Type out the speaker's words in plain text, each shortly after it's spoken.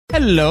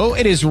Hello,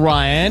 it is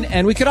Ryan,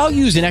 and we could all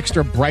use an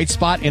extra bright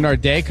spot in our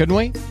day, couldn't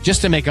we?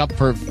 Just to make up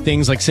for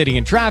things like sitting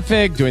in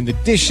traffic, doing the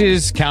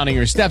dishes, counting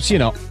your steps, you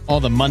know,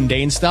 all the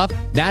mundane stuff.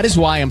 That is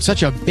why I'm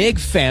such a big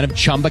fan of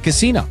Chumba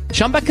Casino.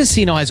 Chumba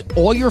Casino has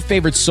all your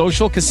favorite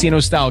social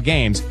casino-style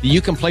games that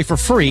you can play for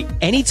free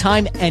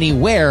anytime,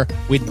 anywhere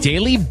with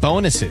daily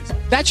bonuses.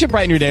 That should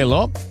brighten your day a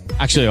little.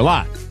 Actually, a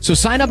lot. So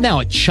sign up now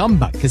at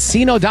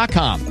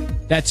ChumbaCasino.com.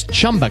 That's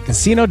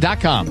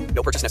ChumbaCasino.com.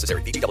 No purchase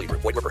necessary. VGW Group.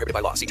 Void where prohibited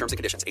by law. See terms and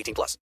conditions. 18+.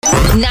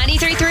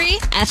 93.3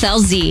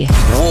 FLZ.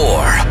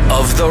 War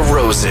of the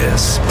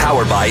Roses.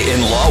 Powered by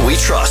In Law We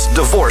Trust.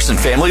 Divorce and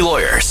family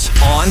lawyers.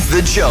 On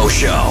The Joe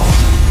Show.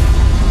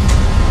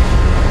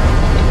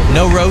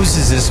 No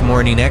roses this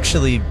morning.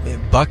 Actually,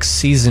 Bucs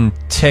season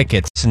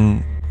tickets.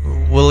 And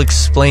we'll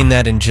explain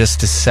that in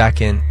just a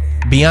second.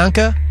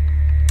 Bianca?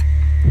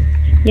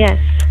 Yes.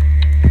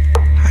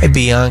 Hi,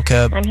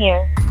 Bianca. I'm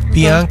here.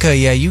 Bianca,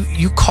 yeah,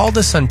 you called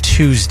us on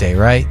Tuesday,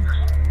 right?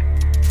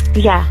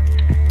 Yeah.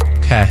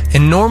 Okay.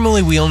 And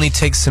normally we only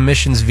take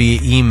submissions via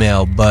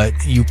email, but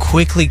you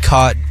quickly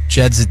caught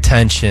Jed's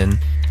attention.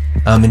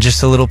 And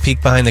just a little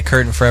peek behind the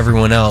curtain for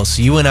everyone else.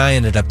 You and I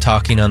ended up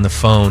talking on the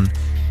phone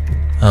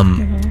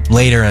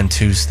later on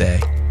Tuesday.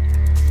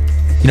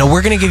 You know,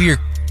 we're going to give your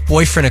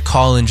boyfriend a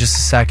call in just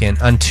a second.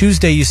 On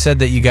Tuesday, you said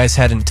that you guys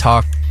hadn't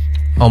talked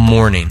all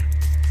morning.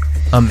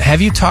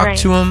 Have you talked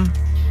to him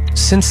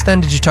since then?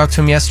 Did you talk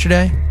to him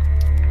yesterday?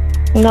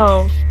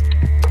 No.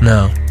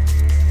 No.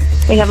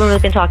 We haven't really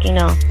been talking,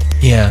 no.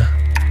 Yeah.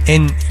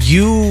 And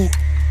you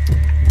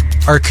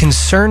are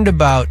concerned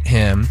about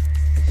him.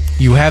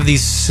 You have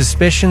these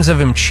suspicions of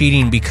him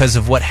cheating because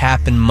of what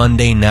happened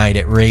Monday night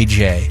at Ray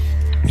J.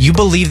 You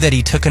believe that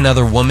he took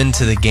another woman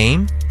to the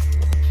game?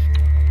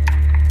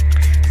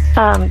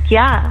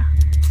 Yeah.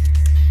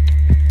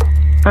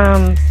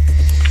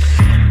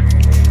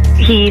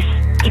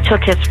 He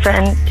took his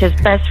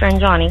best friend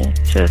Johnny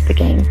to the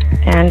game,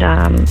 and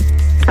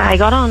I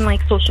got on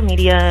like social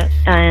media,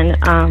 and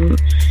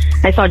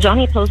I saw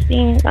Johnny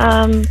posting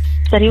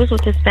that he was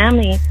with his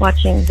family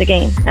watching the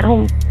game at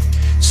home.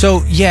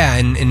 So yeah,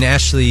 and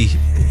Ashley,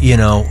 you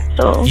know,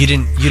 you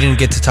didn't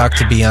get to talk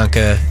to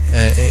Bianca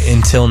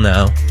until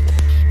now.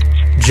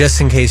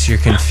 Just in case you're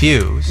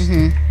confused,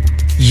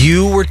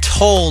 you were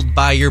told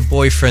by your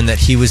boyfriend that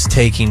he was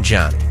taking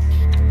Johnny.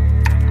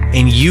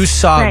 And you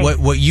saw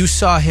what you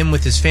saw him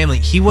with his family.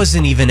 He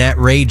wasn't even at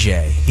Ray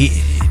J.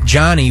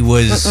 Johnny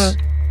was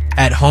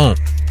at home.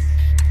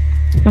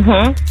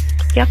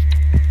 Yep.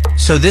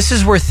 So this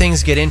is where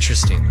things get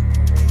interesting.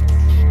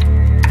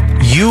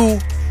 You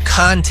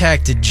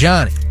contacted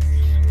Johnny.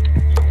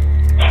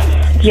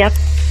 Yep.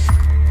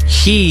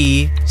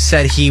 He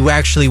said he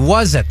actually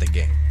was at the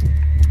game.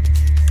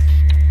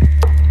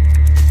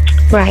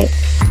 Right.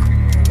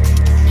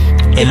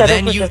 And said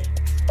then this was just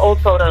old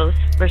photos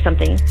or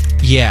something.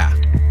 Yeah.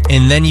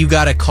 And then you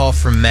got a call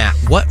from Matt.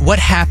 What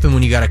happened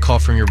when you got a call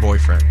from your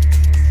boyfriend?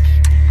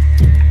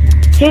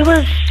 He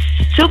was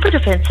super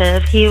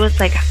defensive. He was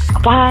like,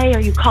 "Why are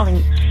you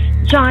calling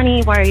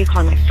Johnny? Why are you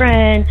calling my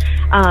friend?"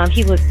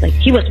 He was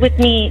with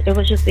me. It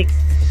was just like,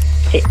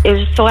 it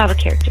was just so out of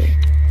character.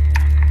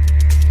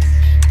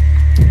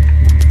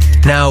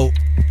 Now,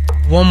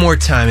 one more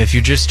time, if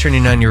you're just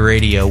turning on your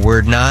radio,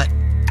 we're not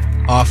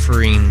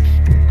offering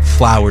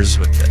flowers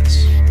with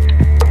this.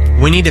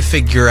 We need to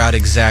figure out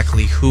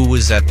exactly who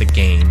was at the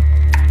game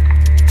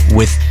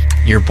with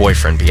your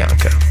boyfriend,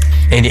 Bianca.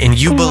 And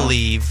you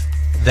believe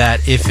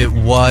that if it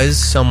was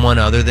someone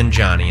other than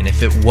Johnny, and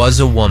if it was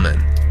a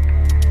woman,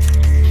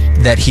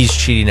 that he's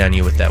cheating on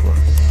you with that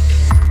woman.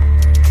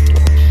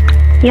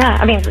 Yeah,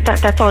 I mean,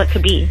 that's all it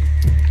could be.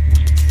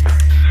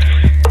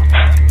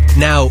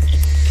 Now,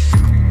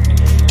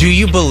 do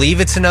you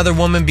believe it's another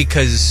woman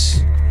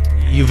because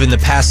you've in the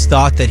past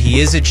thought that he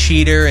is a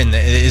cheater, and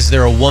is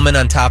there a woman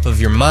on top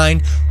of your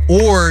mind?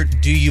 Or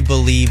do you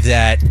believe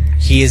that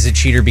he is a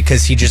cheater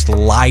because he just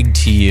lied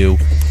to you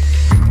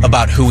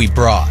about who he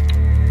brought?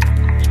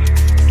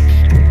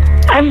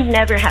 I've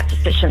never had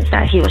suspicions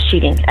that he was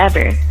cheating,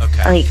 ever.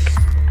 Okay. Like,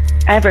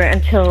 ever,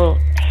 until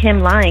him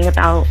lying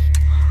about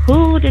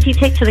who did he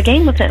take to the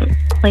game with him.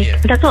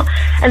 Like, that's all.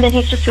 And then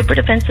he's just super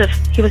defensive.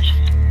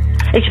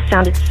 It just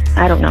sounded,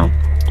 I don't know.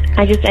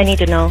 I need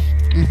to know.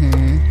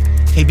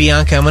 Hey,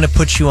 Bianca, I'm going to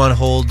put you on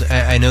hold.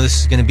 I know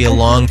this is going to be a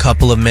long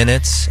couple of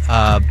minutes,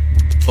 but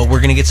we're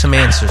going to get some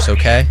answers,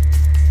 okay?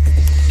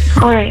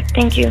 All right,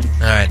 thank you.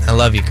 All right, I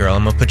love you, girl.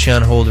 I'm going to put you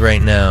on hold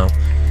right now.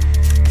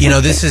 You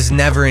know, this is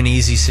never an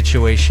easy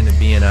situation to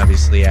be in,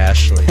 obviously,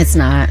 Ashley. It's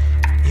not.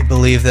 You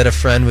believe that a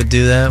friend would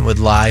do that? Would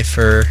lie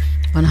for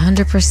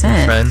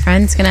 100%. friend?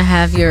 Friend's going to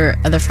have your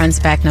other friends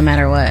back no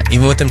matter what.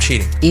 Even with them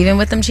cheating? Even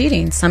with them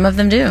cheating. Some of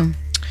them do.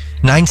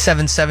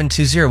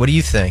 97720, what do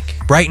you think?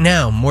 Right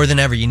now, more than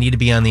ever, you need to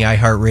be on the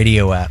iHeart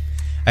Radio app.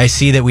 I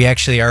see that we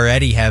actually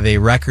already have a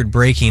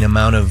record-breaking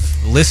amount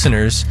of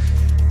listeners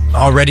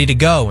all ready to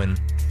go, and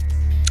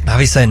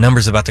obviously that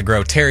number's about to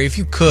grow. Terry, if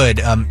you could,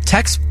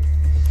 text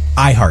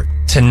iHeart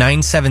to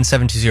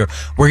 97720.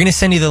 We're going to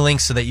send you the link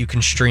so that you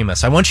can stream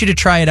us. I want you to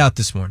try it out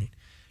this morning.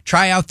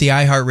 try out the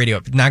iHeart Radio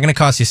app. Not going to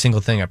cost you a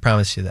single thing, I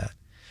promise you that.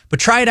 But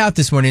try it out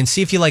this morning and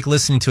see if you like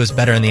listening to us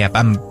better in the app.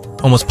 I'm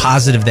almost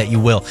positive that you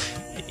will.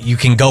 You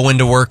can go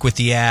into work with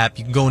the app.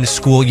 You can go into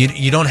school.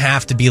 You don't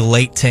have to be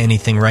late to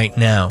anything right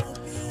now.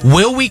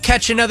 Will we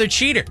catch another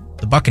cheater?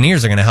 The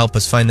Buccaneers are going to help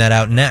us find that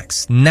out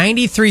next.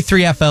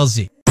 93.3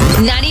 FLZ.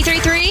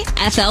 93.3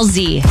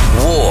 FLZ.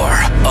 War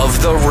of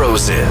the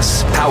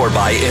Roses. Powered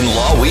by In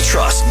Law We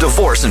Trust,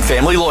 Divorce and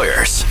Family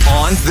Lawyers.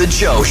 On The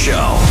Joe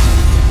Show.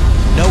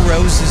 No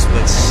roses,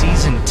 but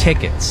season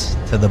tickets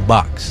to the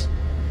Bucs.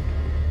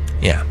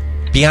 Yeah.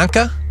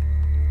 Bianca?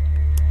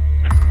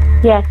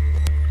 Yes.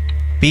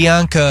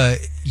 Bianca,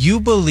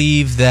 you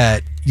believe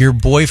that your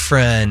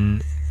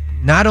boyfriend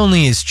not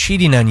only is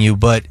cheating on you,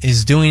 but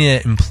is doing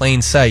it in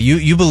plain sight.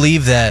 You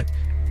believe that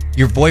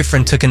your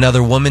boyfriend took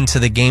another woman to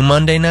the game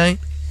Monday night?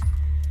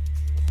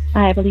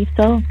 I believe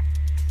so.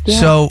 Yeah.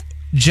 So,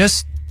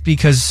 just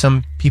because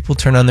some people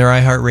turn on their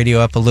iHeart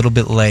Radio app a little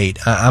bit late,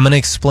 I'm going to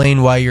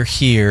explain why you're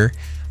here,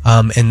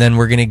 and then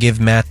we're going to give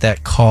Matt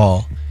that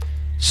call.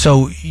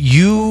 So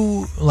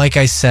you, like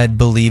I said,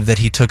 believe that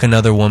he took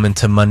another woman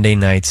to Monday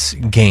night's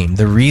game.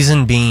 The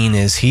reason being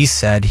is he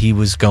said he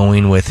was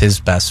going with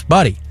his best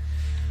buddy.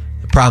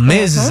 The problem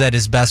is that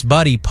his best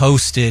buddy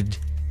posted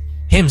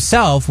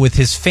himself with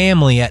his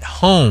family at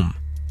home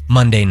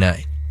Monday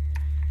night.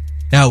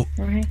 Now,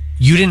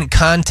 you didn't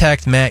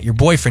contact Matt, your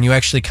boyfriend. You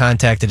actually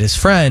contacted his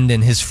friend,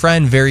 and his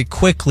friend very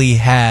quickly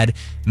had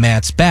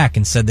Matt's back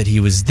and said that he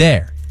was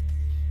there.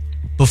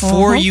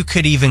 Before you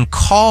could even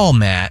call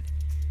Matt,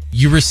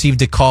 you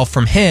received a call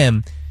from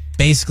him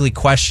basically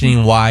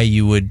questioning why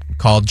you would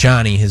call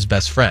Johnny his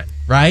best friend,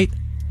 right?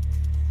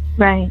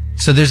 Right.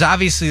 So there's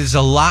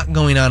a lot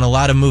going on, a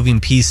lot of moving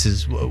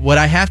pieces. What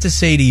I have to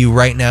say to you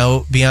right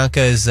now,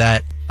 Bianca, is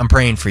that I'm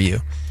praying for you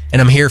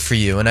and I'm here for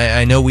you. And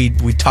I know we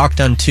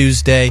talked on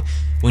Tuesday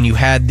when you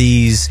had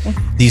these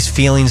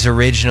feelings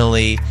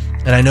originally,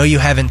 and I know you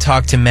haven't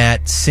talked to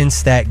Matt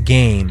since that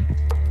game.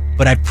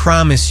 But I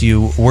promise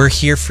you, we're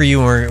here for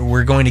you, and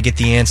we're going to get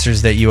the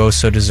answers that you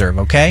so deserve,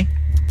 okay?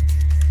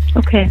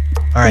 Okay.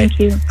 All right. Thank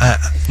you.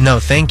 No,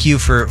 thank you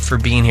for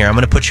being here. I'm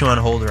going to put you on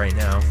hold right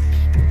now.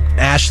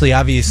 Ashley,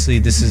 obviously,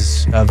 this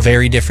is a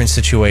very different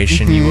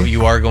situation. Mm-hmm.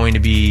 You are going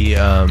to be,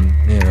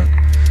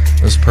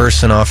 this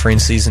person offering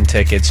season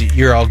tickets.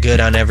 You're all good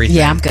on everything?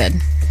 Yeah, I'm good.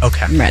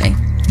 Okay. I'm ready.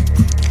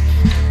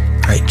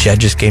 All right, Jed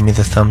just gave me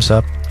the thumbs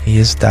up. He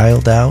is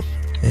dialed out,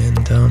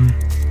 and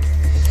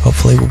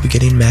hopefully we'll be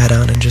getting Matt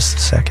on in just a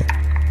second.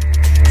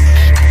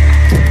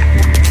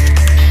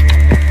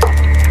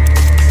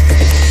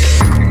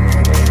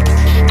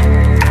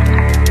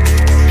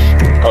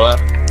 Hello?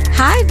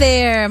 Hi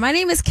there. My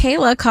name is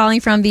Kayla,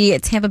 calling from the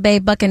Tampa Bay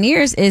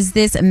Buccaneers. Is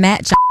this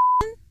Matt Johnson?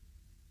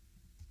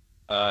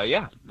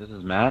 Yeah, this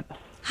is Matt.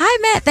 Hi,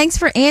 Matt. Thanks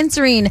for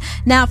answering.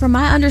 Now, from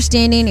my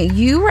understanding,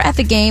 you were at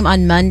the game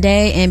on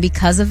Monday, and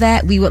because of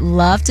that, we would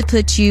love to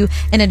put you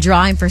in a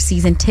drawing for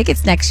season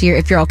tickets next year,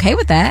 if you're okay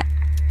with that.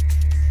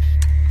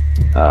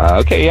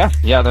 Okay, yeah,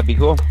 that'd be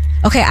cool.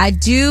 Okay, I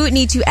do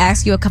need to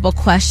ask you a couple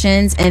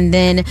questions, and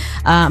then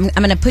I'm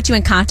going to put you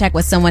in contact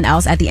with someone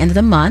else at the end of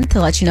the month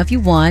to let you know if you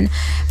won.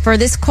 For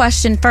this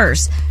question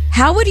first,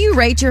 how would you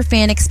rate your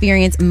fan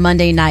experience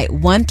Monday night,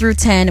 1 through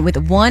 10, with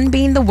 1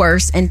 being the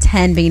worst and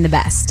 10 being the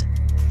best?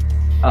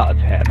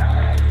 10.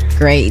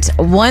 Great.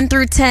 1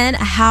 through 10,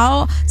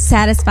 how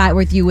satisfied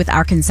were you with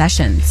our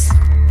concessions?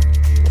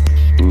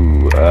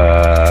 Ooh,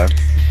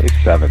 say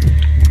 7.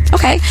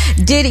 Okay.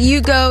 Did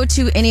you go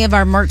to any of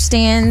our merch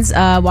stands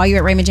while you were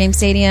at Raymond James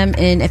Stadium?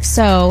 And if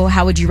so,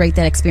 how would you rate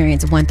that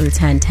experience, 1 through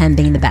 10, 10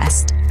 being the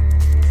best?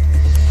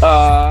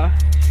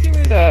 Give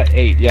it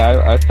 8.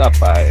 Yeah, I stopped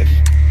by and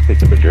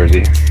picked up a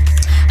jersey.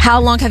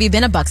 How long have you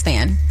been a Bucs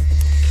fan?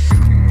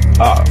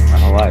 Oh, my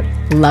whole life.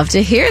 Love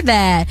to hear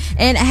that.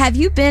 And have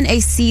you been a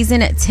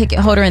season ticket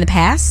holder in the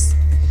past?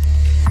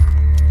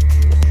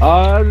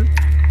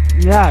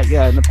 Yeah,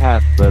 in the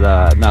past, but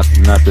not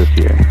this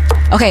year.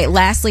 Okay,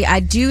 lastly, I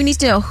do need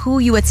to know who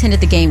you attended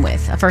the game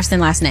with, a first and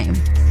last name.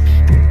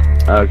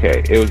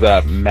 Okay, it was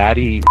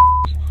Maddie.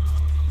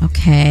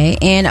 Okay,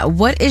 and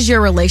what is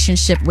your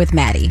relationship with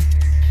Maddie?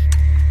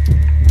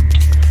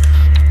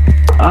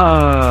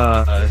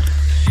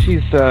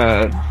 She's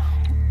a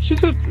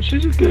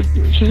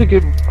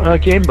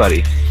good game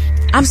buddy.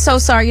 I'm so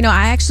sorry.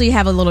 I actually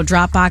have a little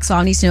Dropbox, so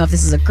I'll need to know if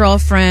this is a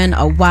girlfriend,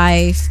 a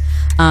wife,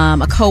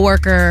 a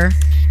coworker.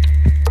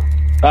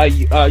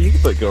 You can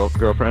put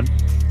girlfriend.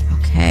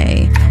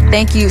 Okay.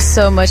 Thank you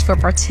so much for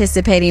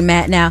participating,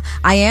 Matt. Now,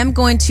 I am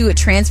going to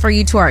transfer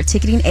you to our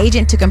ticketing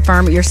agent to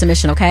confirm your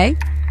submission, okay?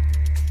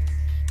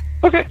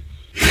 Okay.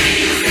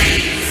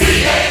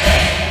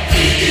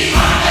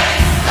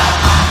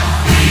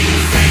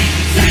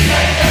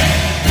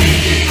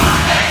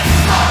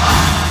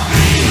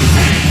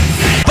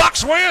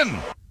 Bucs win!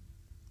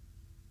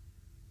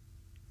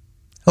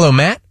 Hello,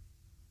 Matt.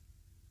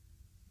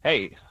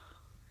 Hey.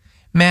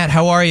 Matt,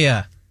 how are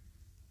you?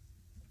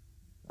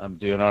 I'm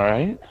doing all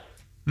right.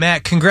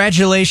 Matt,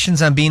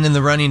 congratulations on being in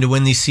the running to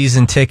win these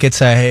season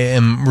tickets. I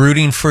am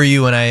rooting for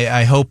you, and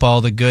I hope all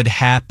the good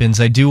happens.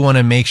 I do want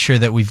to make sure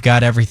that we've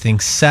got everything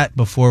set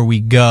before we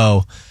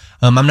go.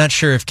 I'm not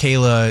sure if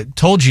Kayla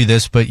told you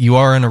this, but you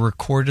are on a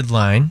recorded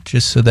line,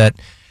 just so that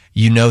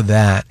you know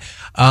that.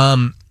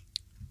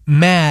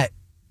 Matt,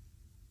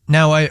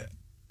 now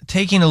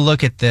taking a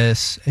look at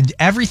this, and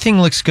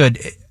everything looks good.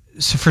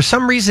 So for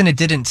some reason, it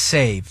didn't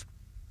save.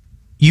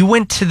 You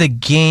went to the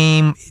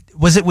game.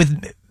 Was it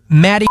with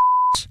Maddie?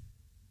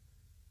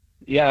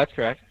 Yeah, that's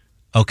correct.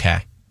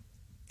 Okay.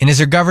 And is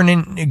there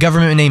government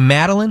name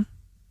Madeline?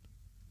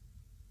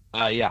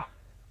 Yeah.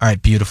 All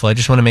right, beautiful. I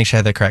just want to make sure I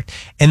had that correct.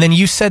 And then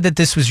you said that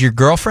this was your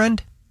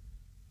girlfriend?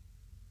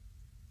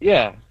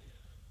 Yeah.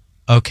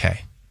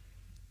 Okay.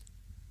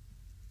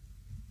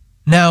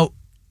 Now,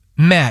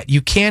 Matt,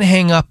 you can't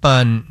hang up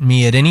on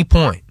me at any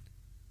point.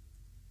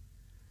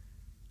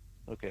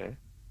 Okay.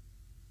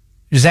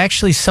 There's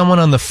actually someone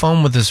on the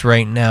phone with us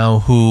right now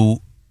who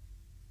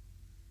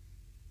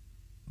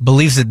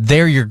believes that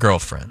they're your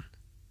girlfriend.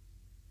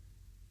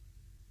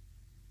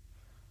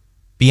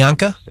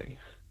 Bianca?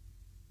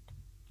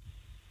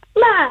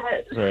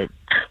 Matt, Sorry.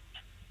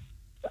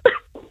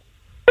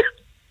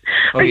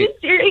 are you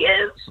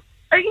serious?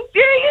 Are you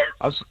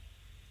serious?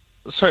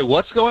 Sorry,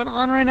 what's going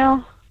on right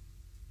now?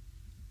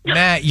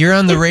 Matt, you're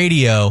on the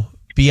radio.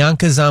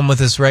 Bianca's on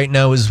with us right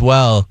now as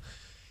well.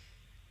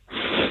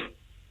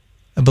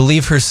 I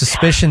believe her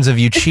suspicions of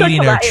you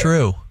cheating are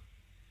true.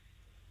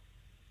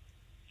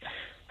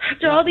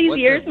 After all these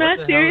years,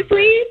 Matt,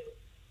 seriously?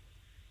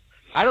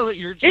 I don't know.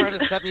 You're trying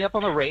to set me up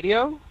on the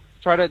radio?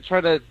 Try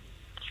to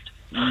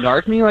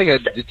narc me like a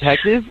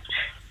detective?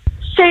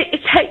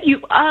 Set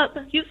you up.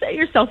 You set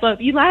yourself up.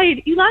 You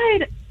lied.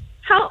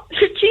 How?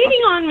 You're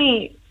cheating on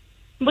me.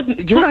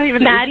 You're not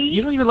even Maddie?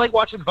 You don't even like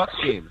watching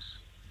Bucs games.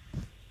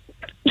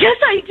 Yes,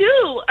 I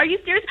do. Are you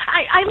serious?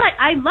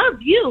 I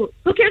loved you.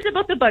 Who cares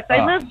about the Bucs?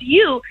 I loved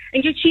you,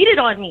 and you cheated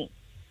on me.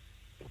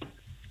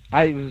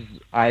 I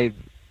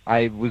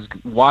was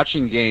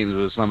watching games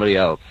with somebody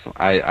else.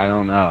 I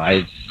don't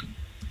know.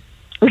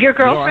 Your girlfriend.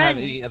 You don't have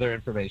any other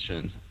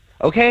information.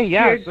 Okay,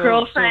 yeah. Your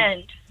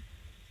girlfriend.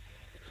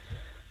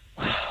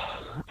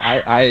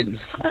 I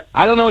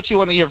don't know what you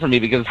want to hear from me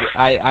because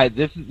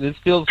this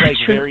feels like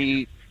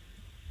very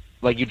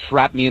like you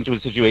trapped me into a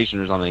situation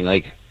or something.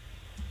 Like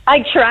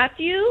I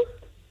trapped you?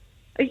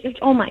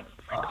 Oh my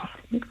God.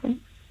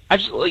 I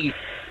just like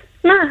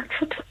Nah.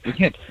 we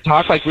can't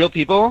talk like real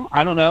people.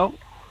 I don't know.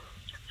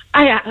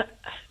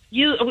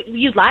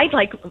 You lied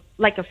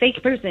like a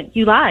fake person.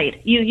 You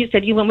lied. You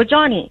said you went with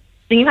Johnny.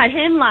 Then you had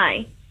him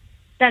lie.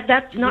 That's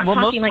not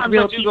talking like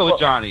real people. Most times I do go with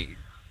Johnny.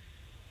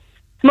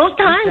 Most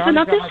times, but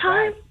not this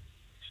time.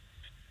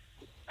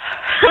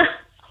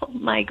 Oh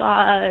my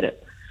God.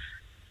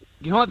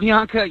 You know what,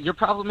 Bianca? Your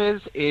problem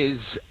is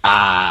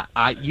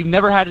you've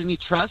never had any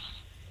trust,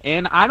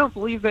 and I don't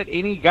believe that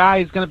any guy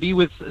is going to be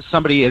with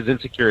somebody as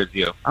insecure as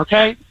you.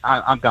 Okay?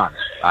 I'm done.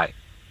 Bye.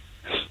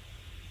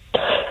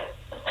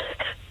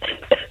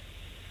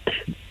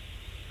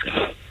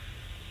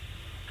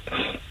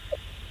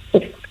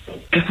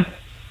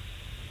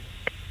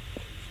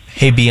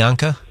 Hey,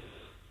 Bianca?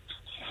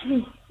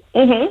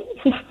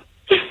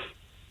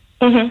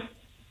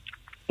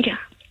 Yeah.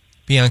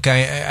 Bianca,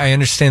 I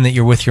understand that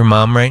you're with your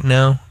mom right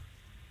now.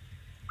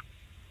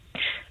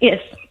 Yes.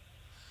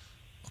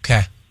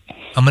 Okay.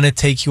 I'm going to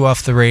take you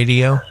off the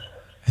radio.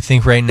 I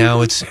think right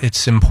now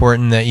it's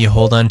important that you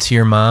hold on to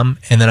your mom,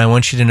 and then I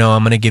want you to know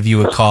I'm going to give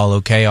you a call,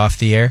 okay, off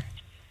the air?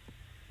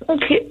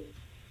 Okay.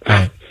 All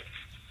right.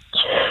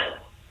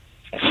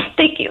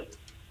 Thank you.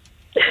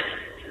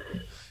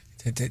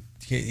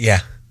 Yeah.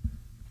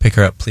 Pick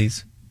her up,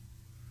 please.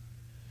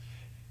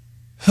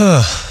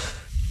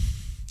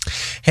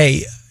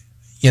 Hey,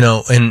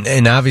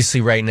 and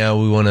obviously right now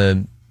we want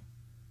to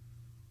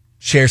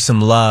share some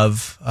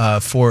love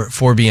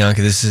for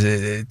Bianca. This is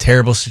a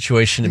terrible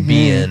situation to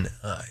be in.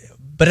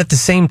 But at the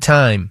same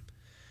time,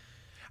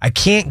 I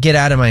can't get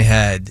out of my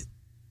head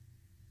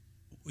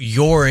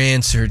your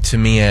answer to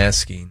me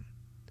asking,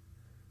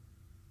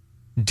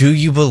 do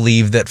you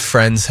believe that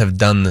friends have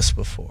done this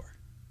before?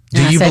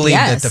 Do you believe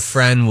that the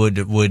friend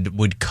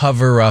would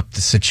cover up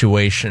the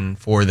situation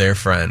for their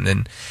friend?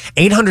 And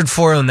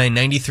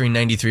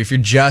 800-409-9393, if you're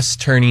just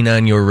turning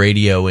on your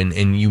radio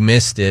and you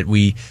missed it,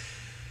 we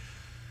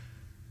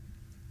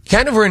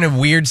kind of were in a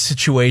weird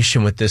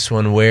situation with this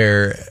one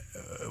where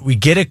we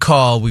get a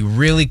call. We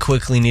really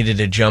quickly needed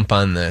to jump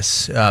on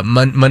this.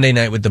 Monday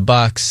night with the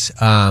Bucs,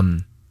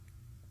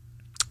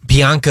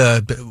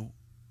 Bianca,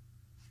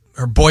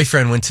 her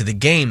boyfriend went to the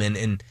game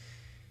and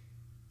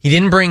he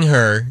didn't bring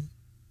her.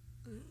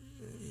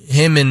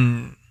 Him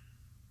and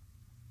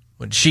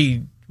what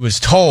she was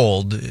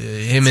told,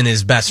 him and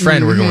his best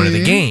friend were going to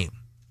the game.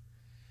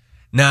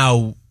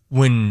 Now,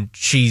 when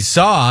she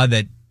saw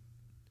that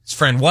his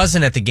friend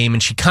wasn't at the game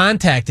and she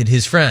contacted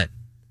his friend,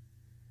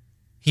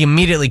 he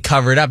immediately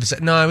covered up and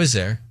said, no, I was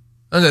there.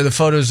 Oh, the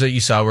photos that you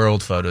saw were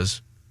old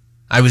photos.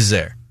 I was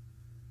there.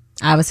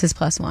 I was his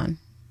plus one.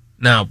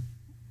 Now,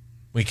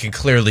 we can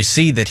clearly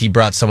see that he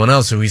brought someone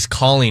else who he's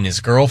calling his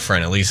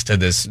girlfriend, at least to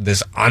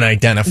this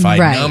unidentified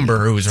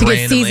number who was to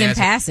randomly get season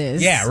asking.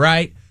 passes. Yeah,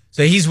 right.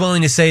 So he's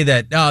willing to say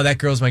that, oh, that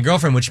girl's my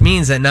girlfriend, which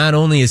means that not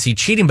only is he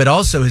cheating, but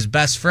also his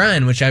best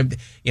friend, which I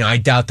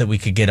doubt that we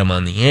could get him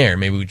on the air.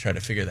 Maybe we try to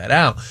figure that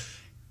out.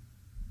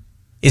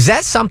 Is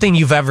that something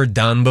you've ever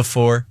done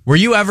before? Were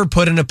you ever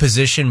put in a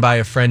position by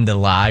a friend to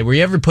lie? Were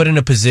you ever put in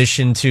a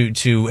position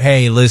to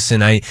hey,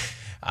 listen,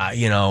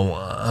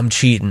 I'm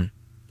cheating.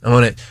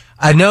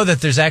 I know that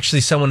there's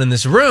actually someone in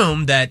this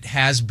room that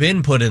has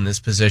been put in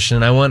this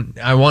position. I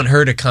want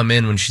her to come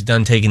in when she's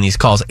done taking these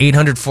calls.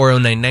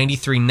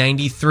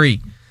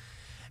 800-409-9393.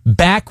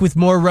 Back with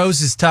more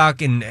Roses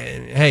talk, and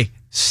hey,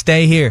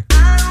 stay here.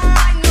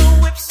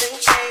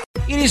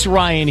 It is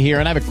Ryan here,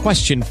 and I have a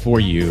question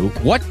for you.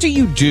 What do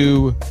you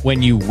do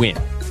when you win?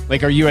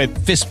 Like, are you a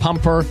fist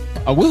pumper,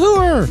 a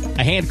woohooer,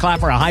 a hand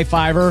clapper, a high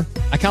fiver?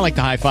 I kind of like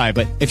the high five,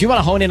 but if you want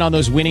to hone in on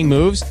those winning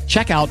moves,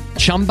 check out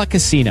Chumba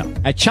Casino.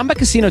 At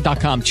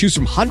ChumbaCasino.com, choose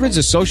from hundreds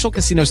of social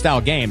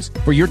casino-style games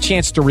for your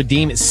chance to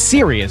redeem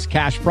serious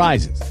cash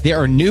prizes. There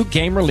are new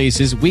game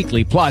releases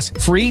weekly, plus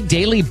free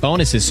daily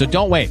bonuses, so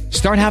don't wait.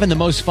 Start having the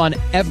most fun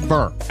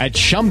ever at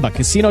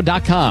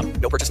ChumbaCasino.com.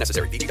 No purchase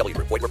necessary. VGW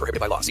Group. Void where prohibited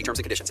by law. See terms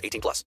and conditions. 18+.